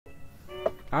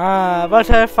Ah, what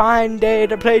a fine day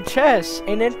to play chess,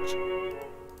 ain't it?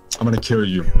 I'm gonna kill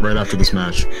you right after this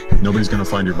match. Nobody's gonna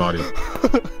find your body.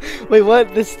 Wait,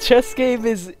 what? This chess game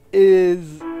is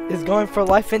going for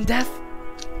life and death?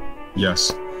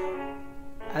 Yes.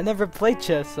 I never played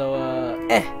chess, so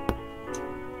eh.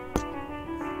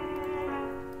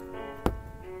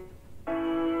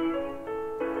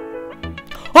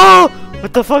 Oh!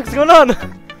 What the fuck's going on?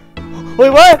 Wait,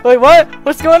 what? Wait, what?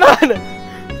 What's going on?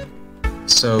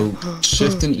 So,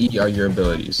 shift and E are your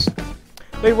abilities.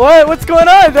 Wait, what? What's going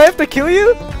on? Do I have to kill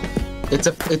you? It's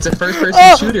a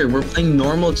first-person shooter. We're playing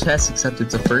normal chess, except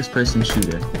it's a first-person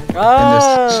shooter. Oh.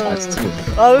 And there's shots too.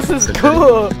 Oh, this is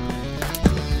cool.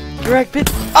 Direct pitch.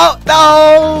 Oh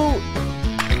no!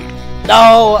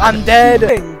 No, I'm dead.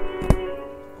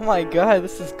 Oh my god,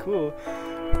 this is cool.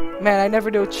 Man, I never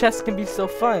knew chess can be so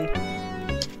fun.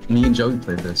 Me and Joey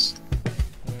played this.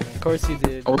 Of course you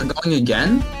did. Oh, we're going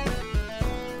again?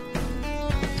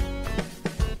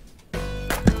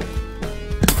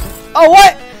 Oh,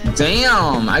 what?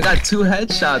 Damn! I got 2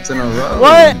 headshots in a row.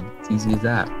 What? It's easy as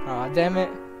that. Aw, damn it.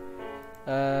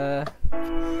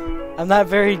 I'm not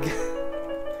very good.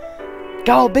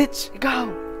 Go, bitch,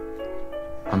 go!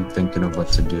 I'm thinking of what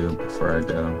to do before I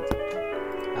go.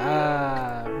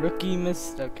 Ah, rookie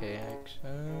missed. Okay,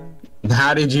 action.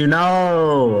 How did you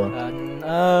know?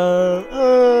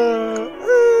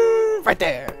 Right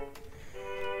there.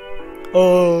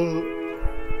 Oh.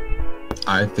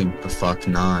 I think the fuck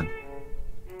not.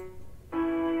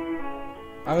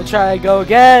 I'm gonna try to go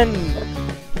again.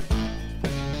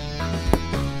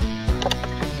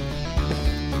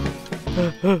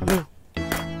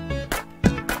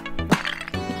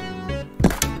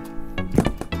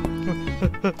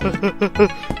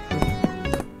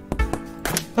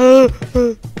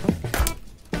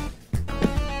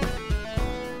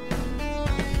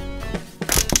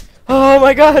 Oh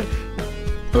my god!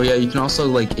 Oh yeah, you can also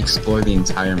like explore the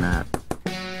entire map.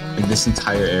 Like this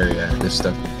entire area, there's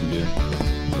stuff you can do.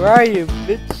 Where are you,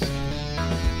 bitch?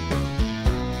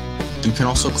 You can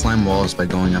also climb walls by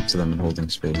going up to them and holding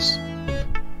space.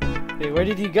 Wait, where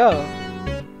did you go?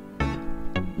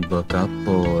 Look up,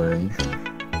 boy.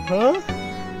 Huh?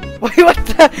 Wait, what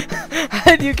the?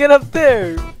 How did you get up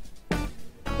there?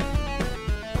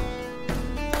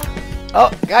 Oh,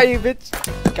 got you, bitch.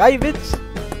 Got you, bitch.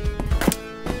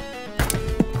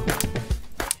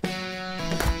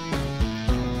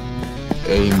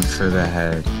 Aim for the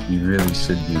head. You really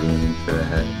should be aiming for the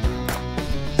head.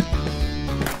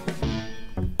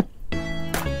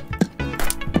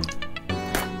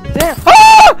 Damn!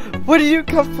 Ah! Where did you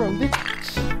come from, bitch?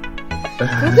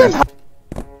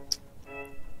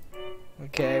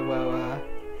 Okay, well,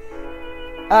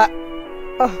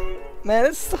 oh, man,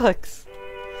 it sucks.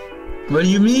 What do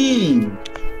you mean?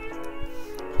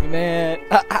 Man,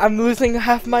 I'm losing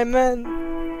half my men.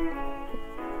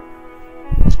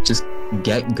 Just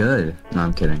get good. No,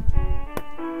 I'm kidding.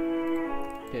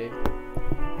 Okay.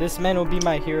 This man will be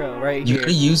my hero right You here.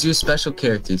 gotta use your special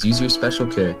characters. Use your special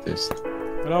characters.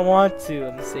 I don't want to.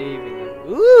 I'm saving him.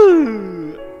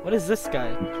 Ooh! What is this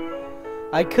guy?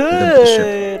 I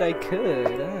could.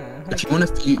 If you want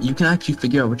to, you can actually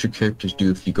figure out what your characters do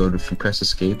if you press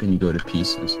escape and you go to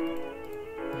pieces.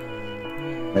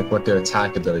 Like what their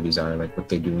attack abilities are, like what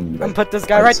they do when you. I'm put this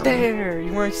guy right there.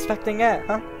 You weren't expecting that,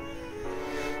 huh?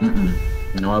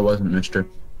 No, I wasn't, mister.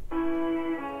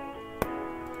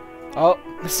 Oh,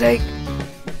 mistake.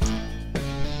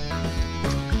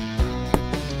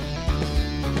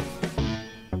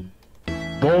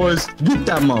 Boys, get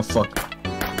that motherfucker.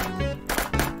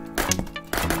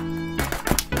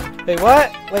 Wait,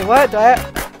 what? Wait, what? Do I have...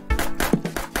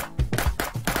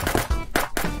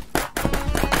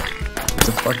 It's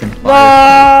a fucking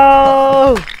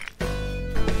fire. No!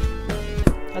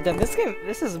 Oh, damn,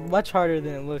 this is much harder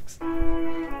than it looks.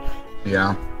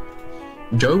 Yeah.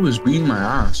 Joe was beating my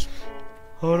ass.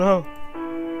 Oh no.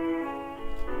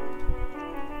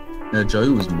 Yeah, Joey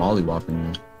was mollywopping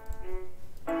me.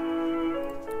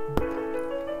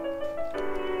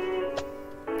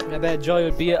 I bet Joey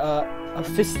would be a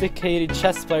sophisticated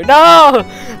chess player. No!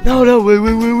 No, no, wait.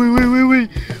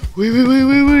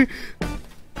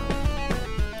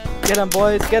 Get him,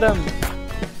 boys, get him.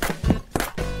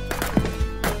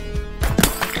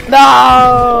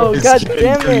 No! God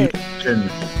damn it!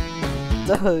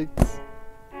 Sucks.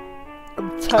 I'm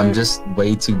tired. I'm just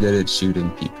way too good at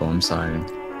shooting people, I'm sorry.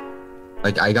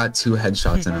 Like, I got 2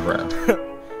 headshots in a row.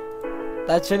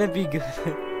 That shouldn't be good.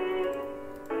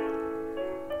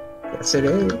 Yes, it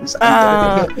is.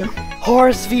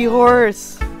 Horse v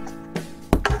horse.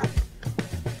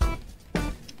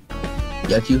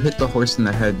 Yeah, if you hit the horse in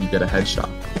the head, you get a headshot.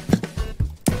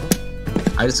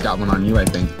 I just got one on you, I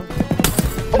think.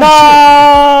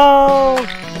 No!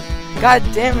 God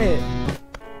damn it!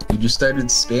 You just started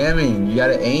spamming. You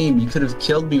gotta aim. You could have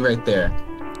killed me right there.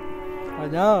 I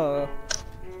know.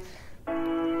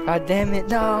 God damn it!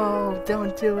 No!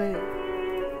 Don't do it!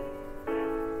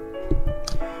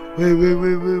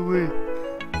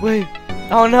 Wait!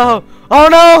 Oh no! Oh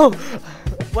no!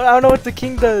 What? I don't know what the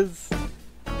king does.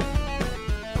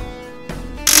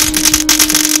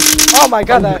 Oh my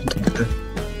god!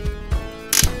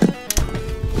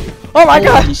 Oh my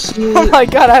god! Shit. Oh my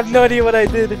god! I have no idea what I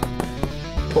did.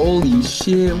 Holy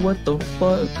shit! What the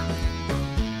fuck?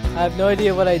 I have no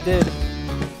idea what I did.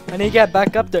 I need to get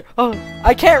back up there. Oh!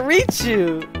 I can't reach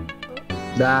you.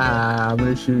 Nah, I'm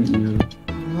gonna shoot you.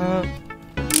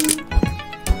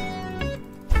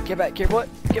 Get back here, boy.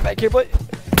 Get back here, boy.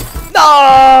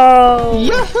 No!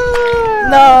 Yeah!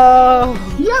 No!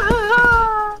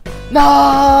 Yeah!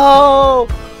 No!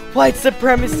 White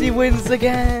supremacy wins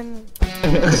again.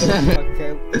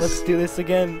 Okay, let's do this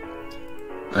again.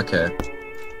 Okay.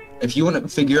 If you want to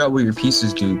figure out what your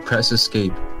pieces do, press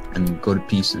escape and go to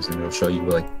pieces, and it'll show you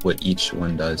like what each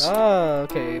one does. Oh,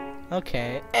 okay.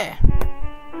 Okay.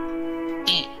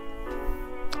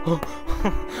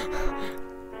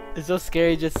 It's so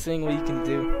scary just seeing what you can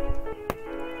do.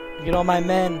 Look at all my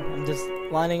men. I'm just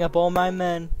lining up all my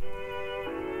men.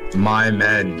 My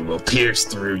men will pierce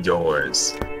through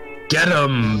yours. Get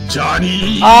him,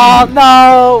 Johnny! Oh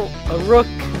no! A rook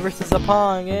versus a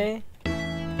pawn, eh?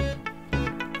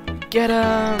 Get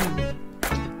him!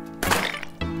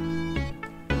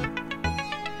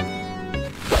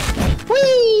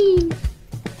 Whee!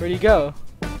 Where'd he go?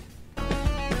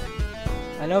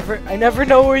 I never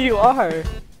know where you are.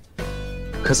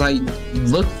 Cause I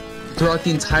looked throughout the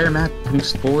entire map and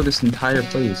explored this entire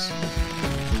place.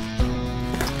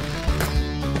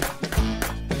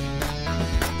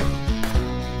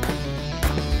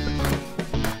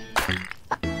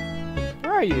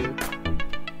 Where are you?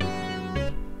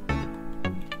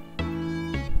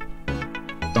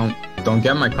 Don't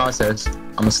get my crosshairs.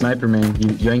 I'm a sniper, man.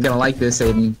 You ain't gonna like this,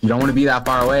 Aiden. You don't want to be that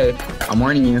far away. I'm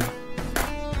warning you.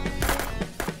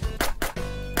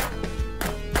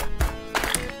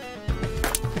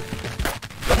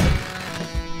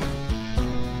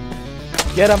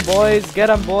 Get him, boys! Get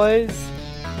him, boys!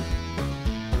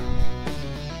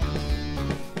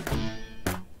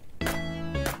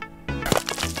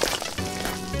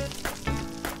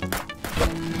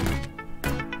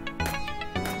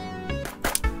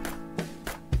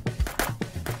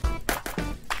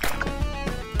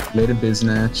 Later,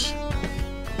 biznatch.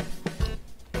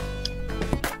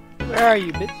 Where are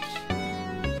you, bitch?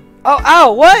 Oh,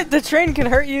 ow! What? The train can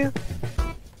hurt you?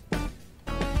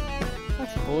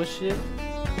 That's bullshit.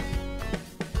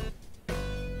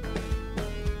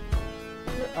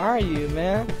 Where are you,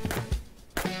 man?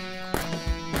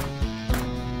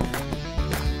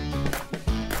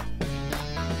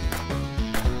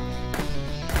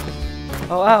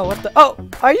 Oh, ow! What the? Oh,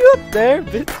 are you up there,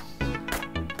 bitch?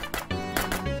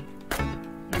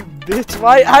 Bitch,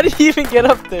 why? How did you even get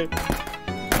up there?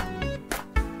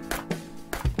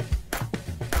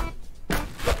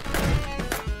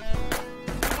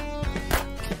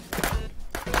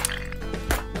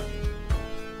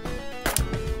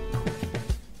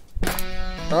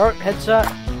 Oh, headshot.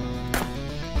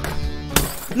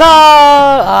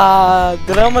 No!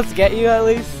 Did I almost get you at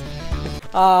least?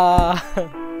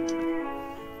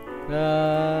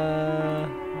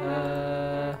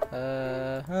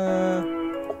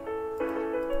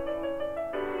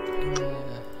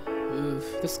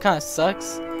 Oof, this kind of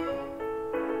sucks.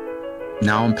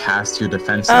 Now I'm past your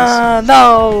defenses.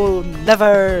 No,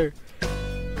 never.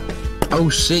 Oh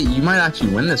shit, you might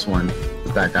actually win this one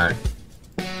with that guy.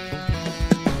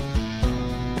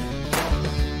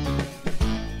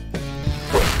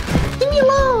 Leave me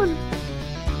alone.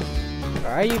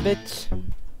 Where are you, bitch?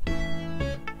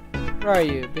 Where are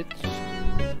you, bitch?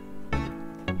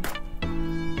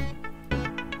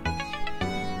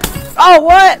 Oh,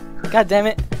 what? God damn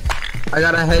it. I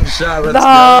got a headshot, let's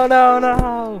No, go.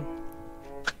 no.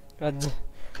 God.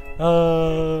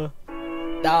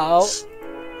 No.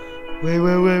 Wait.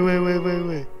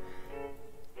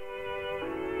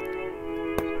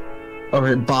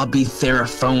 Alright, Bobby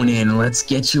Theraphonin. Let's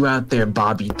get you out there,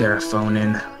 Bobby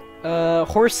Theraphonin.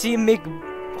 Horsey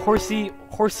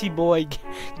boy,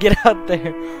 get out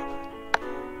there.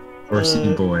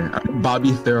 Horsey boy.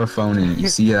 Bobby Theraphonin. You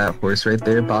see that horse right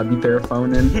there, Bobby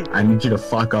Theraphonin? I need you to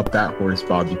fuck up that horse,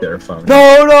 Bobby Theraphonin.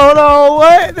 No,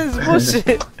 what? This is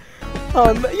bullshit.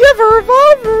 You have a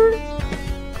revolver.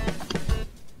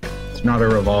 It's not a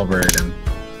revolver, Aiden.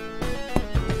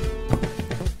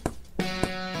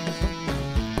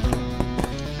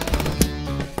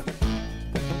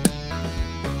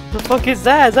 fuck is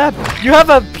that? Is that you have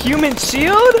a human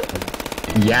shield?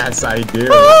 Yes, I do.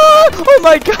 Ah! Oh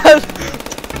my god!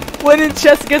 When did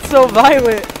chess get so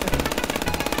violent?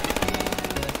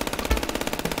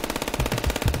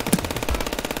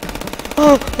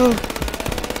 Oh, oh.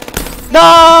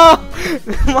 No!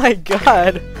 My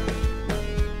god.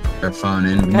 They're fun,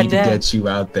 and we need to get you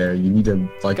out there. You need to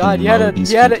fucking God, you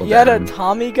had a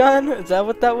Tommy gun? Is that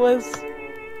what that was?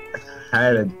 I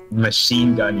had a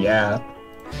machine gun, yeah.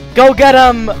 Go get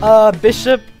him,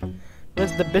 Bishop.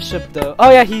 Where's the Bishop though? Oh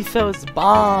yeah, he throws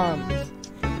bombs.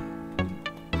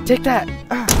 Take that.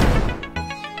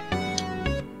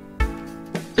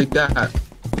 Take that.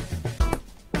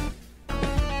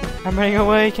 I'm running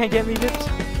away. Can't get me, bitch.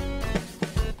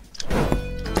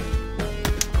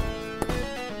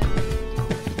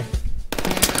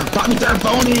 Put me that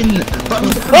phone in. Put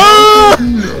me that Oh!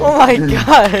 Oh my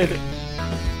god.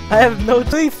 I have no.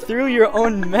 You threw your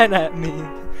own men at me.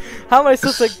 How am I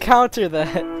supposed to counter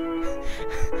that?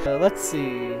 Let's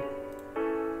see.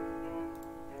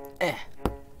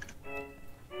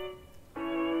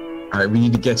 Alright, we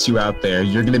need to get you out there.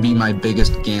 You're gonna be my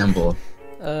biggest gamble.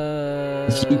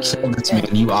 If you kill this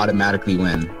man, you automatically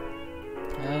win.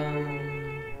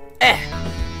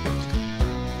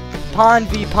 Pawn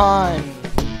v pawn.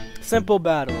 Simple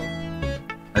battle.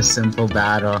 A simple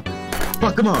battle.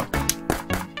 Fuck him up.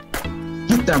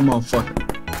 Get that motherfucker.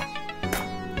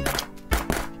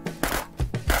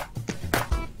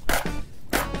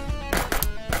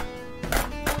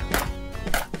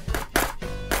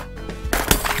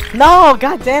 No,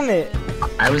 god damn it.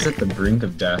 I was at the brink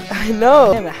of death. I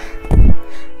know. Damn it.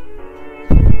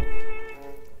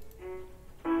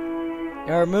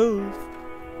 Your move.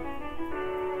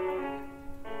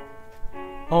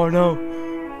 Oh no.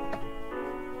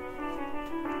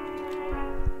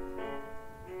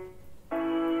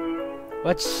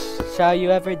 What shall you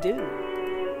ever do?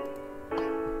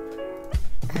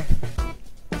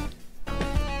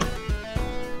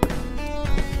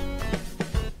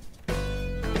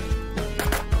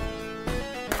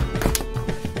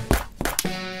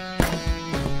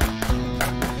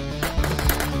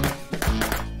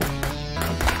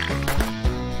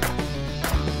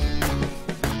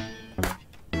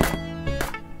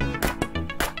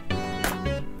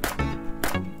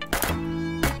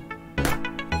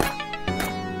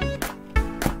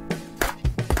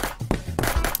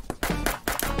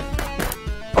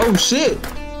 Oh shit!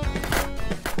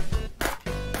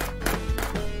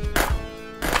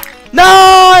 No,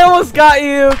 I almost got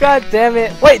you. God damn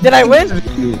it. Wait, did I win?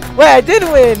 Wait, I did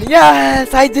win.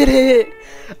 Yes, I did it.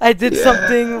 I did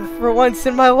something for once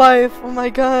in my life. Oh my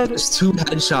god. Those 2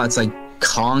 headshots like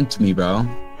conked me, bro.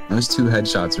 Those 2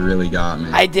 headshots really got me.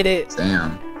 I did it.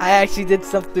 Damn. I actually did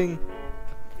something.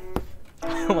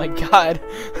 Oh my god.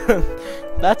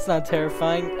 That's not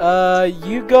terrifying.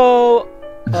 You go.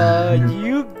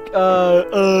 You. I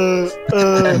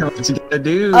know what you gotta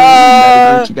do. You gotta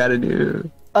do what you gotta do.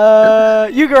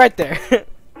 You go right there.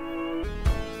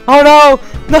 Oh no!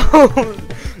 No!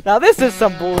 Now this is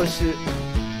some bullshit.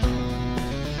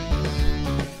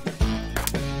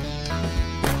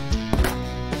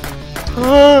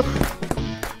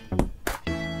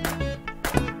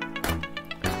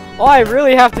 All I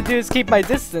really have to do is keep my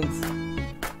distance.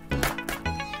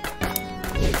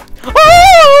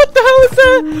 Oh! What the hell is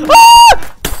that? Ah!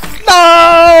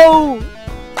 No!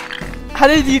 How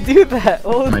did you do that?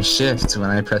 Oh. My shift, when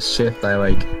I press shift, I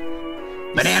like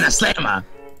banana slammer.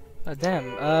 Oh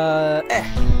damn.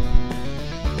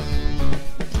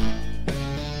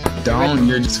 Don't,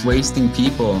 you're just wasting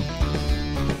people.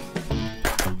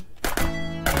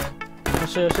 Oh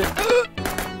shit, oh shit.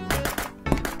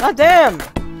 Ah damn!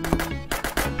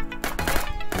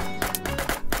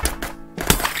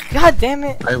 God damn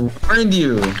it! I warned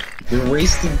you. You're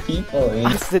wasting people.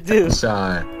 What's to do?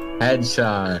 Headshot.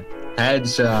 Headshot.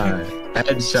 Headshot.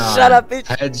 Headshot. Shut up, bitch.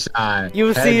 Headshot.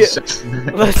 You see it.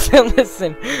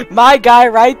 Listen. My guy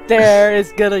right there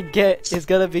is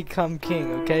gonna become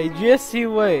king, okay? Just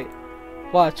you wait.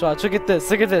 Watch. Look at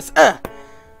this.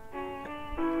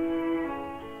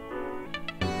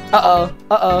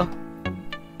 Uh-oh.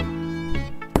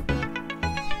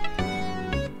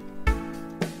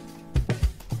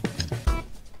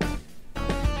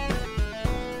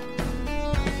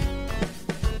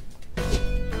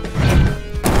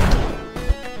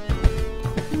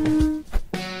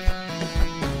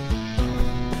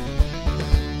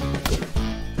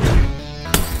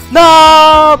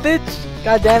 No, bitch!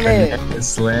 God damn it!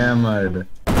 Slammed.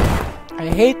 I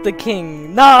hate the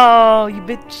king. No, you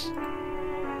bitch.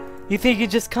 You think you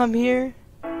just come here?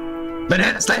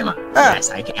 Banana slammer. Yes,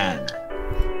 I can.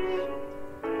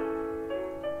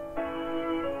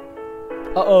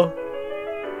 Uh-oh.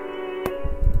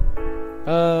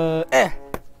 Ah,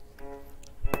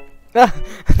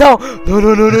 no! No,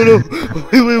 no, no, no, no!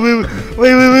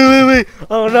 Wait!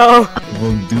 Oh no! I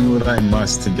will do what I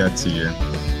must to get to you.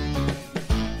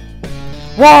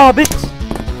 Whoa, bitch!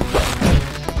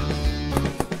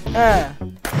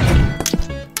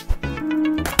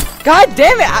 God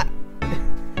damn it!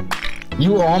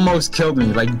 You almost killed me,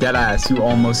 like deadass. You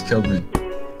almost killed me.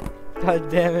 God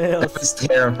damn it! That was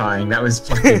terrifying. That was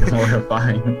fucking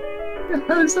horrifying. That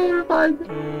was horrifying.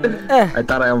 I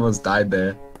thought I almost died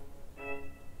there.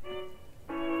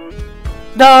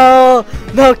 No!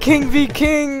 No, King v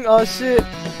King! Oh shit!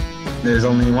 There's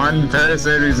only one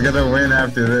person who's gonna win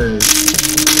after this.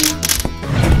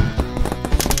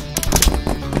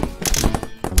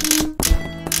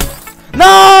 No!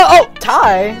 Oh,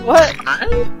 tie? What?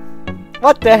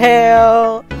 What the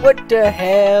hell? What the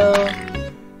hell?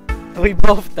 We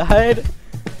both died?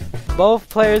 Both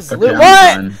players Okay, what?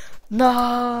 done. No!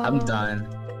 I'm done.